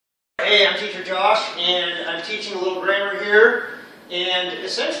Hey, I'm Teacher Josh, and I'm teaching a little grammar here. And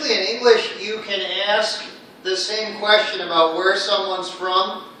essentially in English, you can ask the same question about where someone's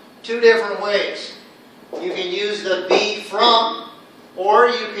from two different ways. You can use the be from, or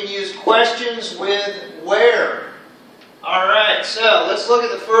you can use questions with where. Alright, so let's look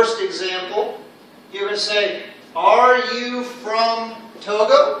at the first example. You can say, are you from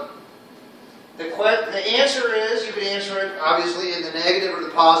Togo? The answer is, you can answer it obviously in the negative or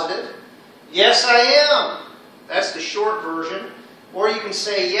the positive. Yes, I am. That's the short version. Or you can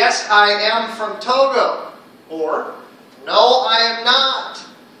say, yes, I am from Togo. Or, no, I am not.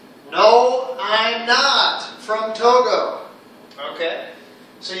 No, I'm not from Togo. Okay?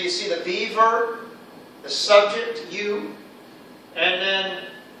 So you see the be verb, the subject, you, and then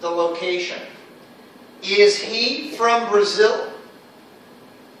the location. Is he from Brazil?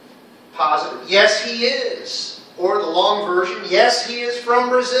 Positive. Yes, he is. Or the long version, yes, he is from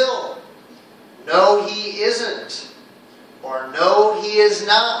Brazil. No, he isn't. Or no, he is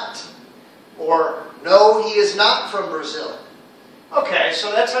not. Or no, he is not from Brazil. Okay,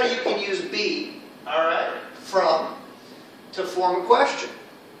 so that's how you can use be, alright, from, to form a question.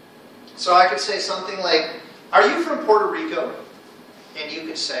 So I could say something like, are you from Puerto Rico? And you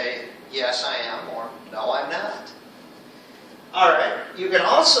could say, yes, I am, or no, I'm not. Alright, you can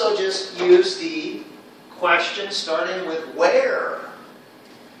also just use the question starting with where.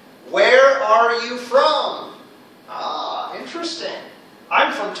 Where are you from? Ah, interesting.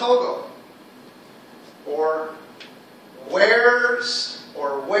 I'm from Togo. Or where's,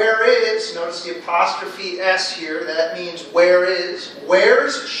 or where is, notice the apostrophe S here, that means where is.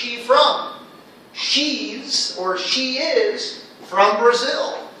 Where's she from? She's, or she is, from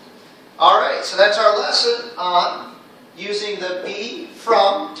Brazil. Alright, so that's our lesson on using the be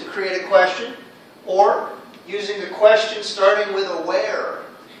from to create a question, or using the question starting with a where.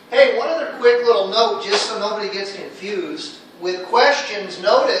 Hey, one other quick little note, just so nobody gets confused. With questions,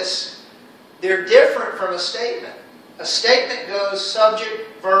 notice they're different from a statement. A statement goes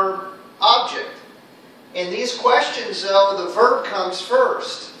subject, verb, object. In these questions, though, the verb comes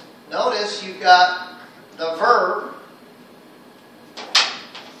first. Notice you've got the verb,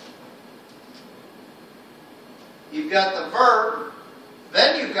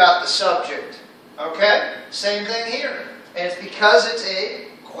 then you've got the subject. Okay? Same thing here. And it's because it's a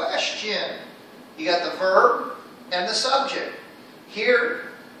question. You got the verb and the subject. Here,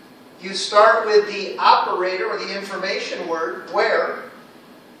 you start with the operator or the information word, where,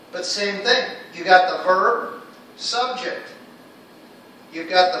 but same thing. You got the verb, subject. You've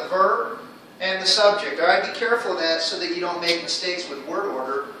got the verb and the subject. All right, be careful of that so that you don't make mistakes with word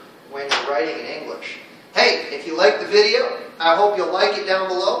order when you're writing in English. Hey, if you liked the video, I hope you'll like it down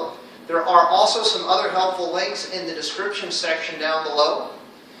below. There are also some other helpful links in the description section down below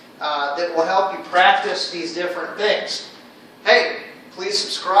that will help you practice these different things. Hey, please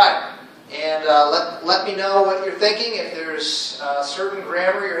subscribe and let me know what you're thinking. If there's certain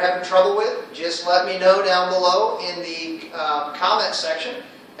grammar you're having trouble with, just let me know down below in the comment section,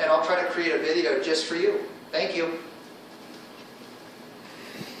 and I'll try to create a video just for you. Thank you.